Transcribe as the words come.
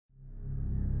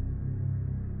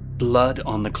Blood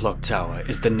on the Clocktower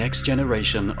is the next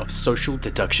generation of social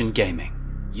deduction gaming.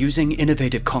 Using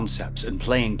innovative concepts and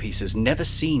playing pieces never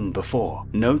seen before,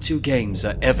 no two games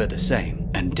are ever the same,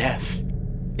 and death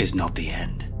is not the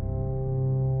end.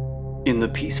 In the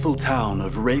peaceful town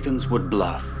of Ravenswood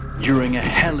Bluff, during a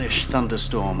hellish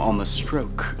thunderstorm on the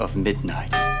stroke of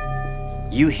midnight,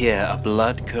 you hear a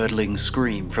blood-curdling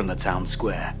scream from the town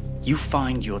square. You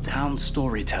find your town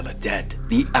storyteller dead,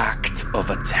 the act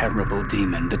of a terrible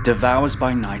demon that devours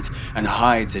by night and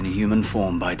hides in human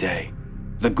form by day.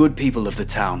 The good people of the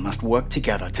town must work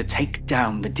together to take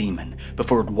down the demon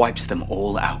before it wipes them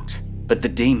all out. But the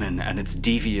demon and its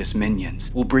devious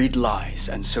minions will breed lies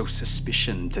and sow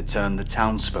suspicion to turn the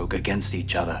townsfolk against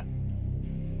each other.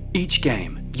 Each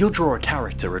game, you'll draw a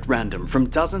character at random from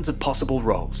dozens of possible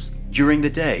roles. During the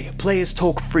day, players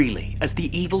talk freely as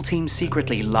the evil team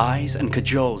secretly lies and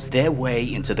cajoles their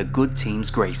way into the good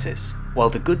team's graces, while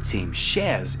the good team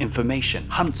shares information,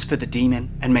 hunts for the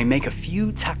demon, and may make a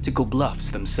few tactical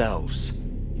bluffs themselves.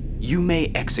 You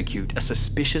may execute a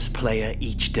suspicious player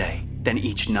each day. Then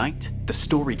each night, the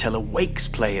storyteller wakes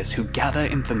players who gather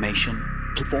information,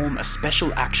 perform a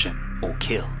special action, or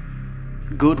kill.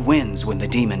 Good wins when the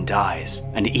demon dies,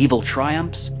 and evil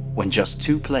triumphs when just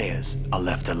 2 players are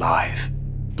left alive.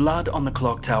 Blood on the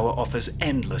Clocktower offers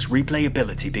endless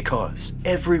replayability because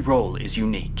every role is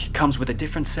unique, comes with a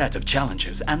different set of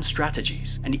challenges and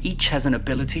strategies, and each has an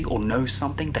ability or knows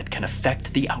something that can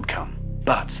affect the outcome.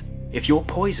 But if you're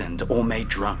poisoned or made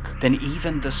drunk, then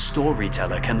even the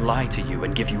storyteller can lie to you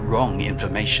and give you wrong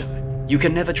information. You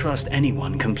can never trust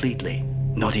anyone completely,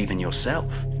 not even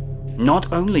yourself.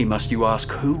 Not only must you ask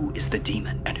who is the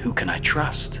demon and who can I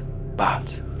trust,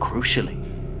 but, crucially,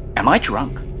 am I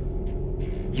drunk?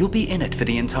 You'll be in it for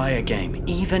the entire game,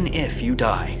 even if you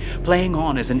die, playing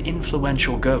on as an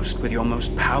influential ghost with your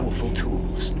most powerful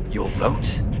tools, your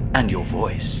vote and your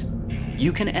voice.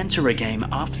 You can enter a game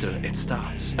after it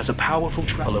starts, as a powerful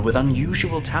traveler with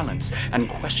unusual talents and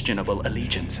questionable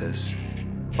allegiances.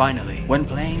 Finally, when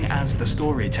playing as the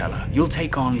storyteller, you'll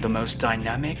take on the most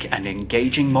dynamic and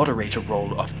engaging moderator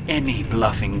role of any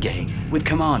bluffing game. With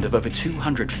command of over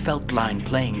 200 felt-lined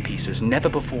playing pieces never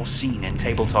before seen in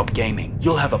tabletop gaming,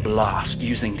 you'll have a blast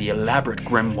using the elaborate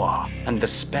grimoire and the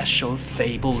special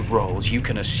fabled roles you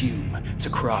can assume to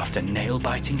craft a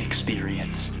nail-biting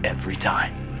experience every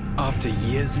time. After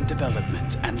years in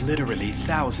development and literally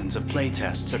thousands of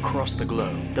playtests across the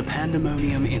globe, the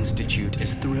Pandemonium Institute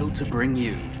is thrilled to bring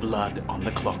you Blood on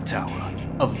the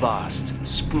Clocktower, a vast,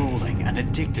 sprawling, and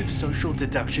addictive social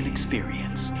deduction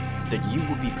experience that you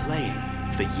will be playing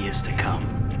for years to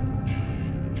come.